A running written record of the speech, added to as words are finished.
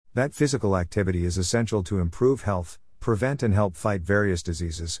That physical activity is essential to improve health, prevent and help fight various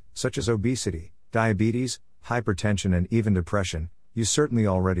diseases, such as obesity, diabetes, hypertension and even depression, you certainly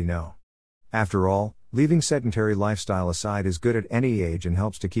already know. After all, leaving sedentary lifestyle aside is good at any age and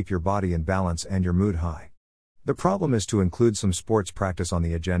helps to keep your body in balance and your mood high. The problem is to include some sports practice on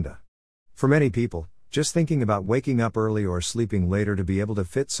the agenda. For many people, just thinking about waking up early or sleeping later to be able to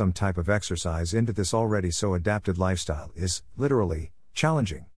fit some type of exercise into this already so adapted lifestyle is, literally,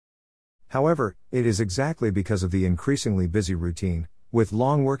 challenging. However, it is exactly because of the increasingly busy routine, with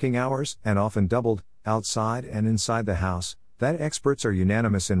long working hours, and often doubled, outside and inside the house, that experts are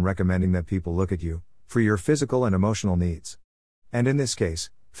unanimous in recommending that people look at you, for your physical and emotional needs. And in this case,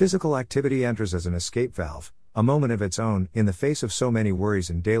 physical activity enters as an escape valve, a moment of its own, in the face of so many worries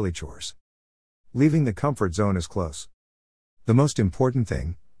and daily chores. Leaving the comfort zone is close. The most important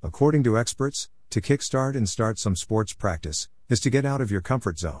thing, according to experts, to kickstart and start some sports practice, is to get out of your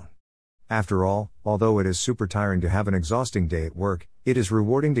comfort zone. After all, although it is super tiring to have an exhausting day at work, it is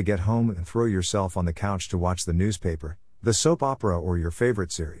rewarding to get home and throw yourself on the couch to watch the newspaper, the soap opera or your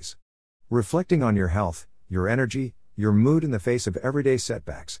favorite series. Reflecting on your health, your energy, your mood in the face of everyday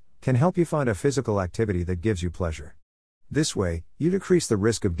setbacks, can help you find a physical activity that gives you pleasure. This way, you decrease the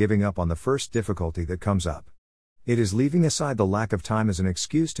risk of giving up on the first difficulty that comes up. It is leaving aside the lack of time as an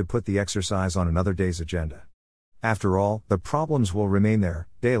excuse to put the exercise on another day's agenda. After all, the problems will remain there,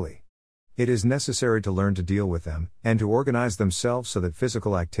 daily. It is necessary to learn to deal with them, and to organize themselves so that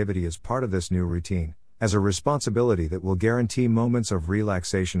physical activity is part of this new routine, as a responsibility that will guarantee moments of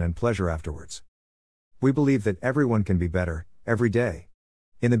relaxation and pleasure afterwards. We believe that everyone can be better, every day.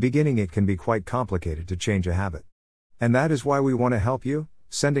 In the beginning it can be quite complicated to change a habit. And that is why we want to help you,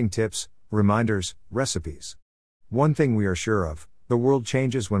 sending tips, reminders, recipes. One thing we are sure of, the world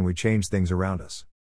changes when we change things around us.